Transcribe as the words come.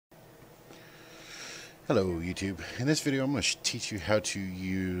Hello YouTube. In this video I'm going to teach you how to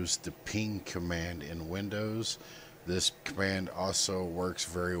use the ping command in Windows. This command also works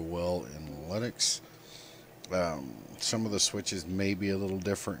very well in Linux. Some of the switches may be a little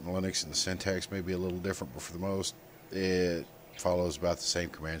different in Linux and the syntax may be a little different, but for the most it follows about the same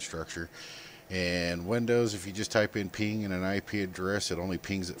command structure. In Windows, if you just type in ping and an IP address, it only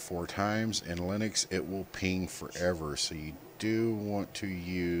pings it 4 times. In Linux it will ping forever, so you do want to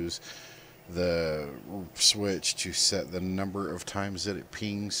use the switch to set the number of times that it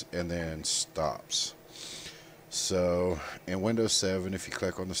pings and then stops. So in Windows 7, if you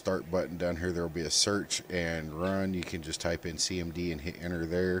click on the start button down here, there will be a search and run. You can just type in CMD and hit enter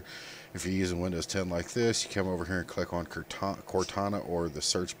there. If you're using Windows 10 like this, you come over here and click on Cortana or the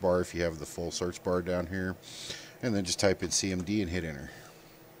search bar if you have the full search bar down here, and then just type in CMD and hit enter.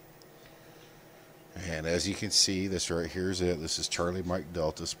 And as you can see, this right here is it. This is Charlie Mike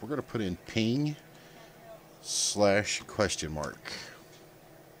Delta. So we're going to put in ping /?.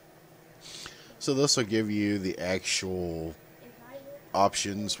 So this will give you the actual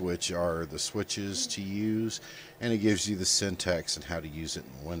options, which are the switches to use, and it gives you the syntax and how to use it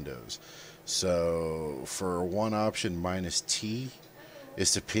in Windows. So for one option, -T,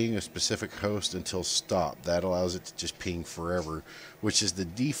 is to ping a specific host until stop. That allows it to just ping forever, which is the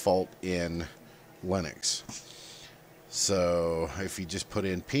default in Linux. So if you just put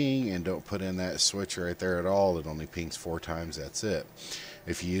in ping and don't put in that switch right there at all, it only pings 4 times. That's it.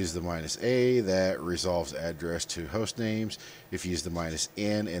 If you use the -A, that resolves address to host names. If you use the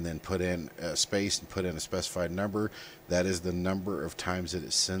 -N and then put in a space and put in a specified number, that is the number of times that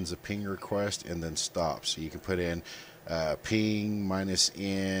it sends a ping request and then stops. So you can put in ping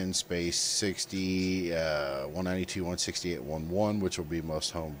 -N space 60 192.168.1.1, which will be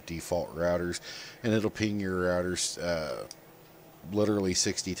most home default routers, and it'll ping your routers literally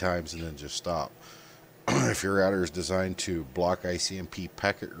 60 times and then just stop. If your router is designed to block ICMP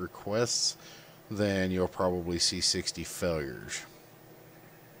packet requests, then you'll probably see 60 failures.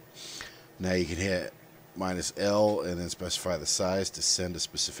 Now you can hit -L and then specify the size to send a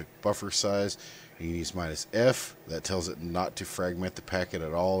specific buffer size. You can use -F, that tells it not to fragment the packet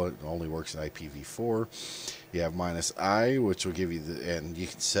at all. It only works in IPv4. You have -I, which will give you and you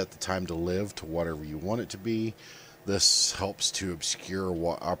can set the time to live to whatever you want it to be. This helps to obscure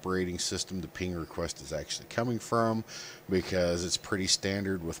what operating system the ping request is actually coming from, because it's pretty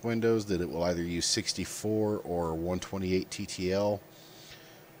standard with Windows that it will either use 64 or 128 TTL.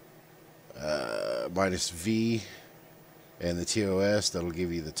 -V and the TOS, that'll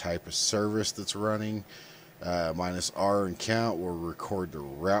give you the type of service that's running. -R and count will record the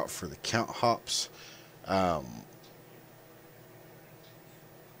route for the count hops.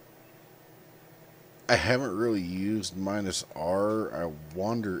 I haven't really used -R. I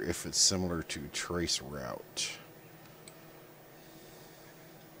wonder if it's similar to trace route.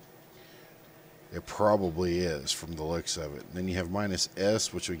 It probably is from the looks of it. And then you have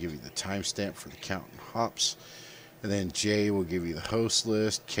 -S, which will give you the timestamp for the count and hops. And then J will give you the host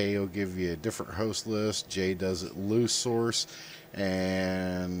list. K will give you a different host list. J does it loose source,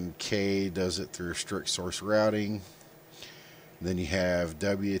 and K does it through strict source routing. And then you have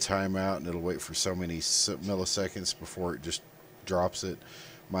W timeout, and it'll wait for so many milliseconds before it just drops it.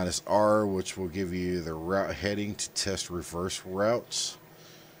 -R, which will give you the route heading to test reverse routes.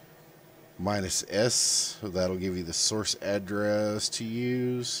 -S, that'll give you the source address to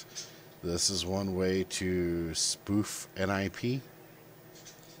use. This is one way to spoof an IP.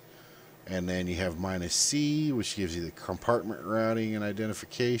 And then you have -C, which gives you the compartment routing and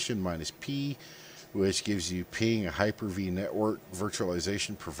identification. -P, which gives you ping a Hyper-V network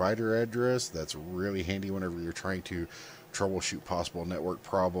virtualization provider address. That's really handy whenever you're trying to troubleshoot possible network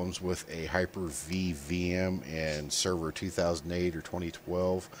problems with a Hyper-V VM in server 2008 or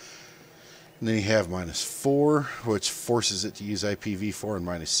 2012. And then you have -4, which forces it to use IPv4, and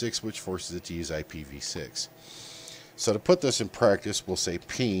 -6, which forces it to use IPv6. So to put this in practice, we'll say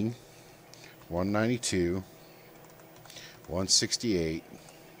ping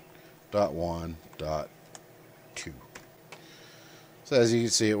 192.168.1.2. So as you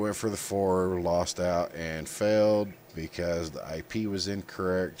can see, it went for the 4, lost out, and failed because the IP was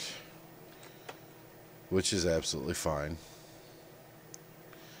incorrect, which is absolutely fine.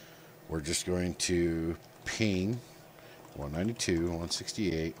 We're just going to ping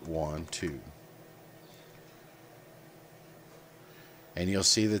 192.168.1.2. And you'll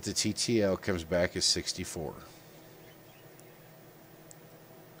see that the TTL comes back as 64.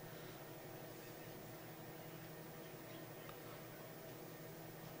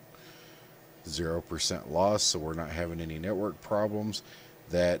 %, loss, so we're not having any network problems.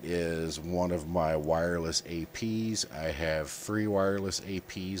 That is one of my wireless APs. I have 3 wireless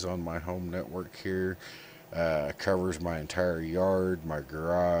APs on my home network here. Covers my entire yard, my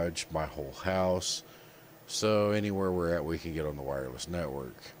garage, my whole house. So anywhere we're at, we can get on the wireless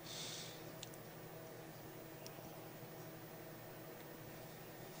network.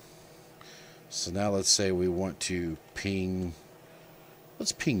 So now let's say we want to ping,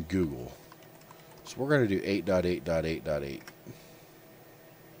 let's ping Google. So we're going to do 8.8.8.8.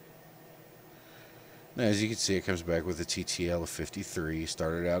 Now, as you can see, it comes back with a TTL of 53.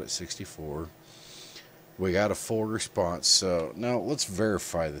 Started out at 64. We got a full response. So now let's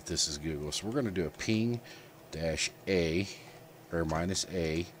verify that this is Google. So we're going to do a ping-a or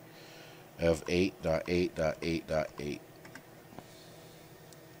 -a of 8.8.8.8.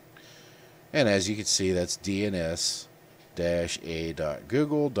 And as you can see, that's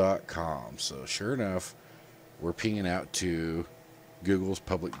dns-a.google.com. So sure enough, we're pinging out to Google's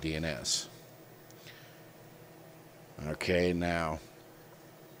public DNS. Okay, now,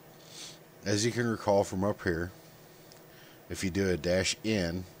 as you can recall from up here, if you do a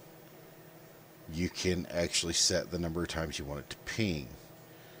 -n, you can actually set the number of times you want it to ping.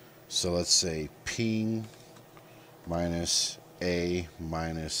 So let's say ping -a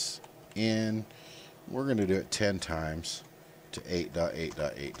 -n. We're going to do it 10 times to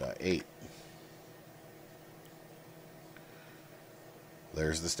 8.8.8.8.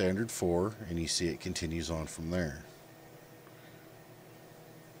 There's the standard 4, and you see it continues on from there.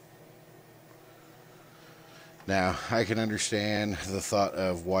 Now, I can understand the thought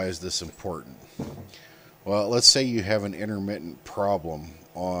of why is this important? Well, let's say you have an intermittent problem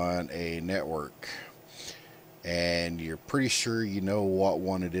on a network and you're pretty sure you know what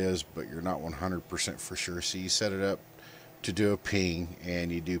one it is, but you're not 100% for sure. So you set it up to do a ping,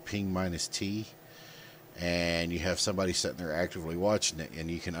 and you do ping -t, and you have somebody sitting there actively watching it,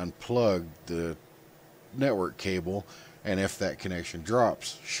 and you can unplug the network cable, and if that connection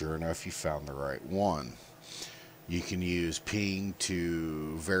drops, sure enough, you found the right one. You can use ping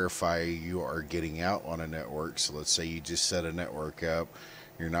to verify you are getting out on a network. So let's say you just set a network up,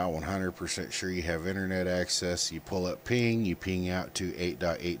 you're not 100% sure you have internet access. You pull up ping, you ping out to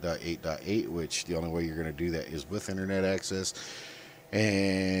 8.8.8.8, which the only way you're going to do that is with internet access,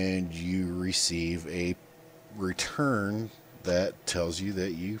 and you receive a return that tells you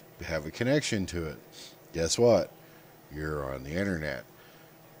that you have a connection to it. Guess what? You're on the internet.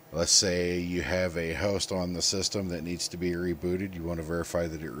 Let's say you have a host on the system that needs to be rebooted. You want to verify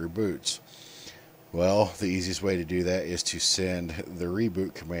that it reboots. Well, the easiest way to do that is to send the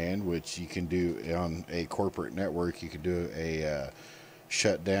reboot command, which you can do on a corporate network. You can do a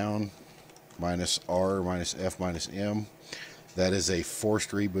shutdown -R -F -M. That is a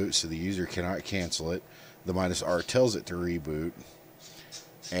forced reboot, so the user cannot cancel it. The -R tells it to reboot,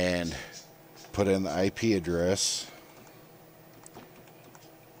 and put in the IP address.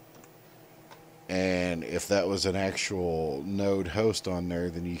 And if that was an actual node host on there,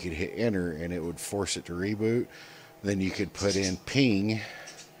 then you could hit enter and it would force it to reboot. Then you could put in ping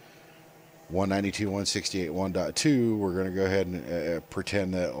 192.168.1.2. We're going to go ahead and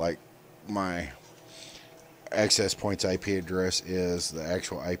pretend that like my access point's IP address is the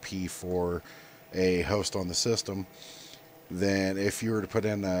actual IP for a host on the system. Then if you were to put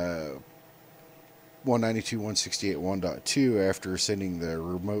in 192.168.1.2 after sending the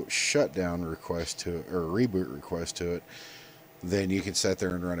remote shutdown request to it, or reboot request to it, then you can sit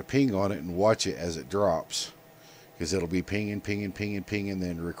there and run a ping on it and watch it as it drops, because it'll be pinging,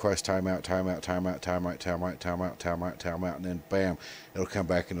 then request timeout, and then bam, it'll come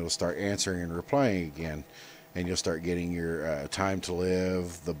back and it'll start answering and replying again, and you'll start getting your time to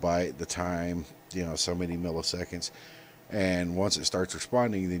live, the byte, the time, so many milliseconds. And once it starts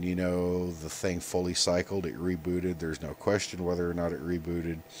responding, then you know the thing fully cycled, it rebooted. There's no question whether or not it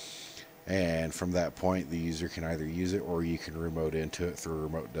rebooted. And from that point, the user can either use it, or you can remote into it through a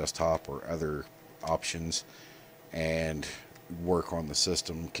remote desktop or other options and work on the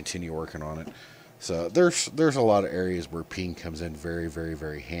system, continue working on it. So there's a lot of areas where ping comes in very, very,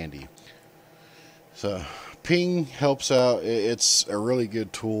 very handy. So ping helps out. It's a really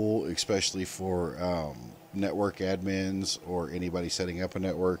good tool, especially for network admins or anybody setting up a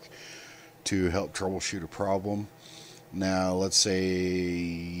network to help troubleshoot a problem. Now, let's say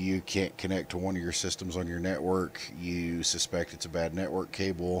you can't connect to one of your systems on your network. You suspect it's a bad network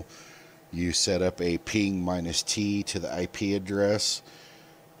cable. You set up a ping -t to the IP address.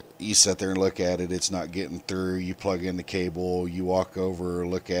 You sit there and look at it. It's not getting through. You plug in the cable. You walk over,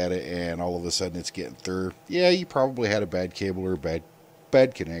 look at it, and all of a sudden it's getting through. Yeah, you probably had a bad cable or a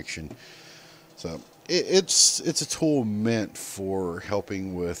bad connection. So it's a tool meant for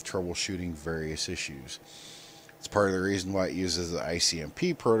helping with troubleshooting various issues. It's part of the reason why it uses the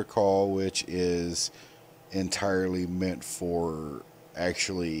ICMP protocol, which is entirely meant for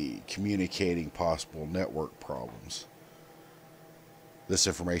actually communicating possible network problems. This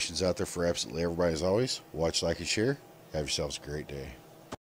information's out there for absolutely everybody as always. Watch, like, and share. Have yourselves a great day.